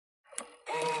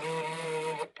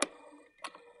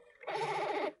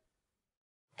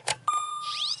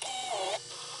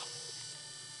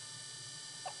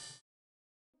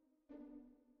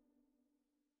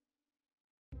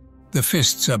The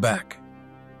fists are back.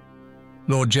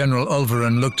 Lord General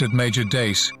Ulverin looked at Major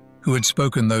Dace, who had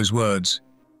spoken those words.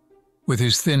 With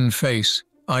his thin face,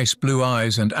 ice-blue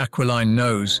eyes and aquiline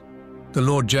nose, the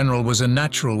Lord General was a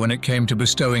natural when it came to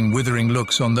bestowing withering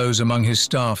looks on those among his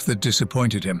staff that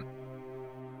disappointed him.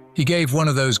 He gave one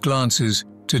of those glances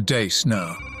to Dace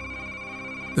now.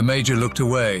 The Major looked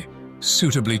away,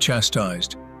 suitably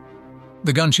chastised.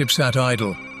 The gunship sat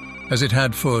idle, as it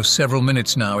had for several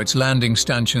minutes now, its landing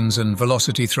stanchions and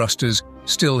velocity thrusters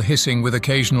still hissing with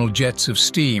occasional jets of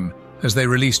steam as they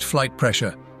released flight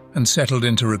pressure and settled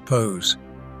into repose.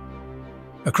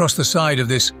 Across the side of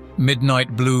this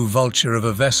midnight blue vulture of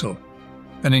a vessel,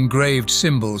 an engraved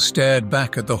symbol stared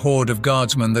back at the horde of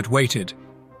guardsmen that waited.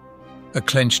 A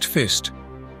clenched fist,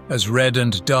 as red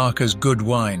and dark as good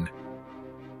wine.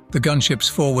 The gunship's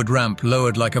forward ramp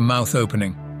lowered like a mouth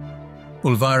opening.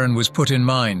 Ulverin was put in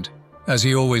mind, as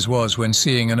he always was when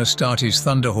seeing an Astartes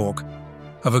Thunderhawk,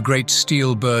 of a great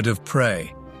steel bird of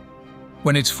prey.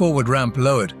 When its forward ramp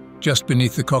lowered, just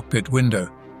beneath the cockpit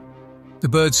window, the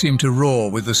bird seemed to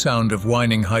roar with the sound of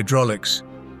whining hydraulics.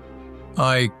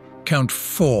 "I count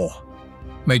 4,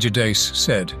 Major Dace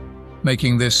said,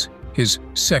 making this his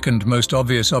second most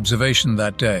obvious observation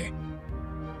that day.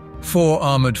 4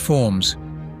 armoured forms,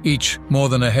 each more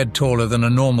than a head taller than a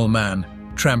normal man,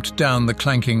 tramped down the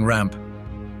clanking ramp.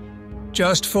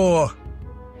 "Just 4,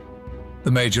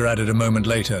 the Major added a moment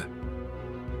later.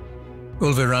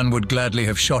 Ulverin would gladly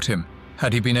have shot him,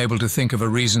 had he been able to think of a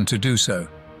reason to do so.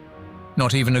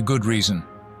 Not even a good reason,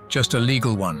 just a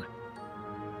legal one.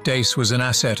 Dace was an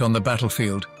asset on the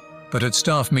battlefield, but at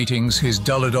staff meetings his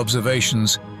dullard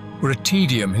observations were a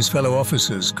tedium his fellow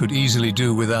officers could easily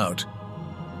do without.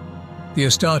 The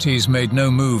Astartes made no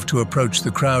move to approach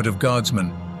the crowd of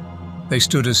guardsmen. They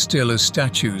stood as still as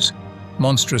statues,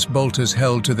 monstrous bolters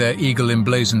held to their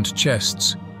eagle-emblazoned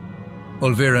chests.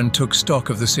 Ulverin took stock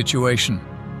of the situation.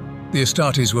 The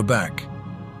Astartes were back,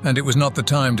 and it was not the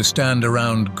time to stand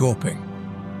around gawping.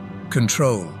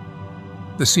 Control.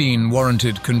 The scene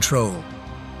warranted control.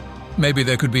 Maybe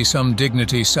there could be some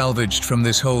dignity salvaged from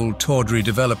this whole tawdry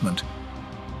development.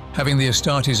 Having the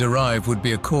Astartes arrive would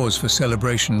be a cause for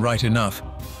celebration right enough,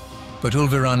 but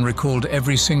Ulverin recalled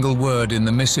every single word in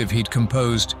the missive he'd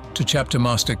composed to Chapter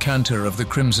Master Cantor of the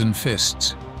Crimson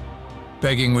Fists.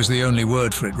 Begging was the only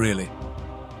word for it, really.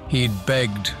 He'd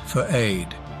begged for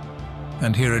aid.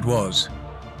 And here it was.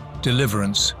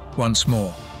 Deliverance once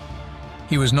more.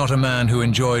 He was not a man who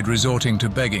enjoyed resorting to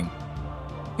begging.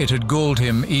 It had galled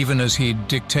him even as he'd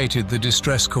dictated the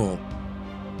distress call.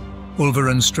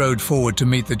 Ulverin strode forward to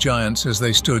meet the giants as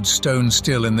they stood stone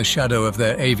still in the shadow of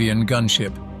their avian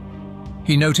gunship.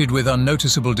 He noted with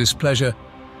unnoticeable displeasure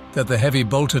that the heavy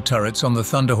bolter turrets on the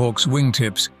Thunderhawk's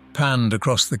wingtips panned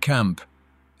across the camp,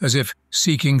 as if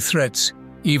seeking threats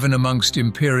even amongst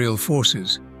Imperial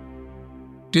forces.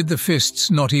 Did the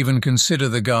Fists not even consider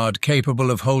the Guard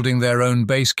capable of holding their own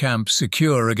base camp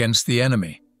secure against the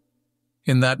enemy?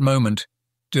 In that moment,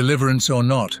 deliverance or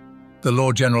not, the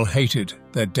Lord General hated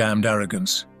their damned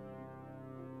arrogance.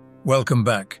 "Welcome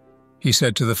back," he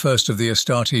said to the first of the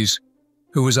Astartes,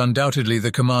 who was undoubtedly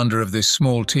the commander of this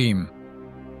small team.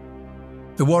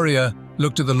 The warrior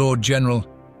looked at the Lord General,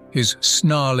 his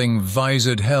snarling,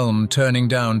 visored helm turning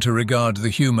down to regard the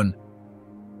human.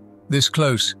 This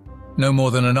close, no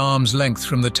more than an arm's length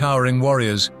from the towering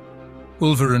warriors,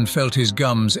 Ulverin felt his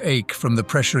gums ache from the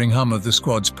pressuring hum of the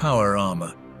squad's power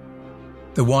armor.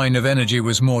 The whine of energy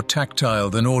was more tactile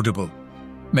than audible,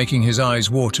 making his eyes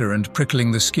water and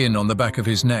prickling the skin on the back of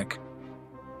his neck.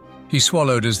 He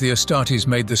swallowed as the Astartes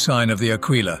made the sign of the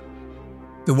Aquila,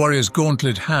 the warrior's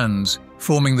gauntlet hands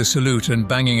forming the salute and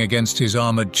banging against his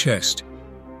armored chest.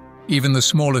 Even the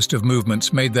smallest of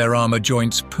movements made their armor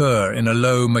joints purr in a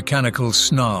low, mechanical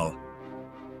snarl.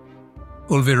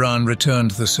 Ulverin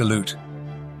returned the salute.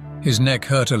 His neck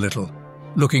hurt a little,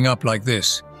 looking up like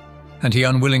this, and he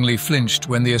unwillingly flinched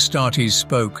when the Astartes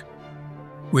spoke.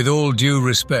 "With all due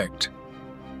respect."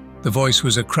 The voice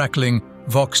was a crackling,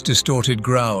 vox-distorted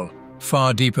growl,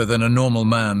 far deeper than a normal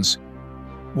man's.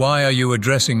 "Why are you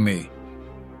addressing me?"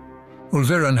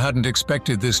 Ulverin hadn't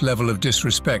expected this level of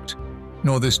disrespect,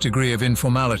 nor this degree of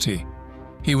informality.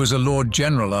 He was a Lord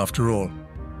General, after all.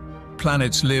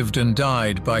 Planets lived and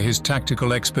died by his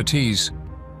tactical expertise.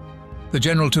 The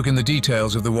general took in the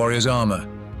details of the warrior's armor.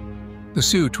 The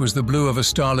suit was the blue of a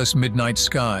starless midnight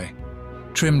sky,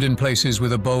 trimmed in places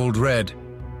with a bold red,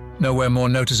 nowhere more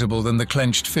noticeable than the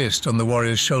clenched fist on the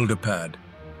warrior's shoulder pad.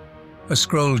 A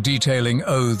scroll detailing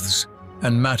oaths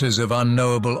and matters of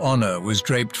unknowable honor was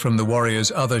draped from the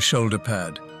warrior's other shoulder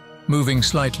pad, moving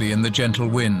slightly in the gentle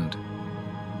wind.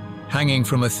 hanging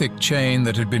from a thick chain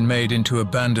that had been made into a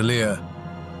bandolier,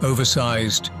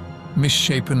 oversized,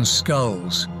 misshapen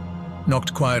skulls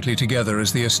knocked quietly together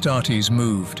as the Astartes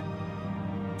moved.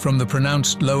 From the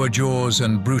pronounced lower jaws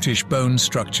and brutish bone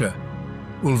structure,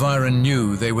 Ulviren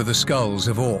knew they were the skulls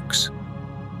of orcs.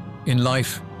 In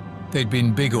life, they'd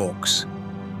been big orcs,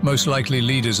 most likely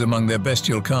leaders among their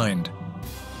bestial kind.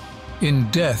 In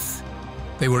death,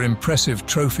 they were impressive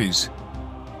trophies.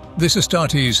 This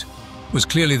Astartes was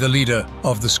clearly the leader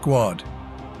of the squad.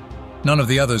 None of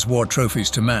the others wore trophies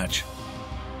to match.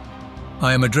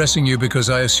 "I am addressing you because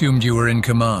I assumed you were in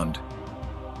command."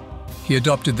 He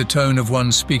adopted the tone of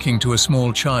one speaking to a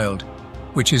small child,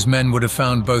 which his men would have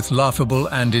found both laughable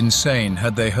and insane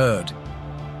had they heard.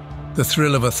 The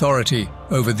thrill of authority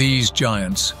over these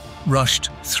giants rushed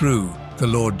through the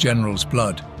Lord General's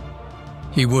blood.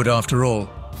 He would, after all,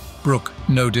 brook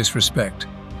no disrespect.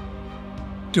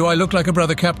 "Do I look like a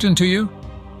brother captain to you?"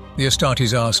 the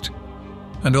Astartes asked,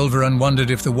 and Ulverin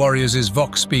wondered if the warriors'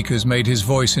 vox speakers made his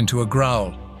voice into a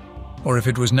growl, or if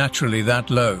it was naturally that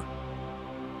low.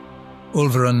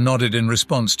 Ulverin nodded in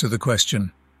response to the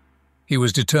question. He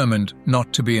was determined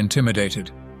not to be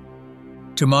intimidated.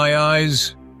 "To my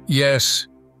eyes, yes,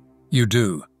 you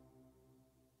do."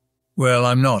 "Well,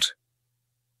 I'm not."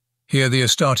 Here the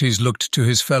Astartes looked to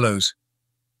his fellows.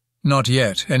 Not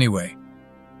yet, anyway.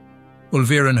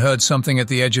 Ulverin heard something at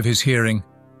the edge of his hearing,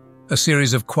 a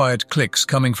series of quiet clicks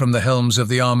coming from the helms of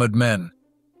the armored men.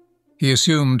 He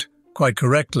assumed, quite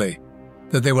correctly,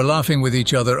 that they were laughing with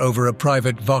each other over a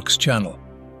private Vox channel.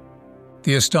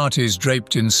 The Astartes,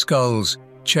 draped in skulls,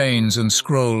 chains and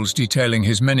scrolls detailing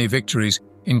his many victories,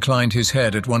 inclined his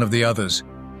head at one of the others.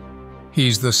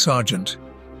 "He's the sergeant."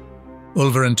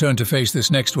 Ulverin turned to face this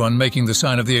next one, making the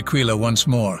sign of the Aquila once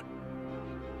more.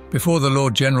 Before the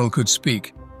Lord General could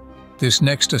speak, this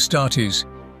next Astartes,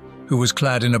 who was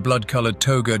clad in a blood-colored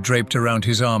toga draped around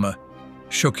his armor,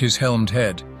 shook his helmed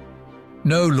head.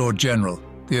 "No, Lord General,"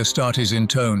 the Astartes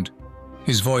intoned,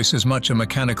 his voice as much a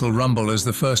mechanical rumble as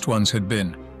the first one's had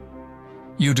been.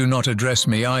 "You do not address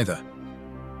me either."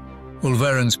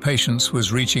 Ulverin's patience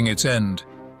was reaching its end.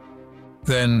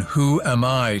 "Then who am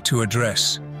I to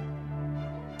address?"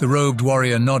 The robed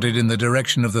warrior nodded in the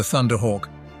direction of the Thunderhawk,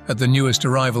 at the newest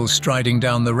arrivals striding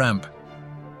down the ramp.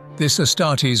 This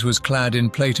Astartes was clad in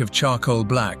plate of charcoal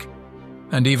black,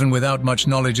 and even without much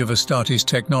knowledge of Astartes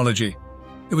technology,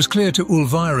 it was clear to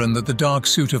Ulverin that the dark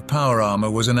suit of power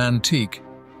armor was an antique,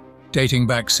 dating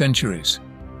back centuries,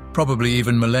 probably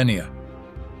even millennia.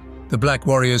 The black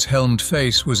warrior's helmed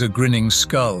face was a grinning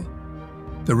skull,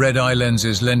 the red eye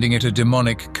lenses lending it a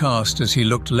demonic cast as he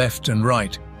looked left and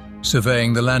right,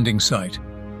 surveying the landing site.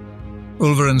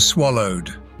 Ulverin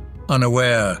swallowed,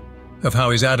 unaware of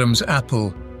how his Adam's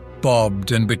apple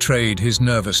bobbed and betrayed his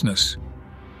nervousness.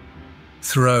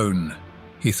 "Throne,"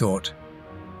 he thought.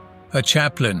 "A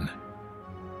chaplain."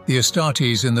 The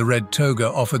Astartes in the red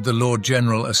toga offered the Lord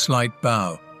General a slight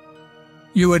bow.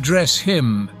 "You address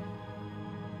him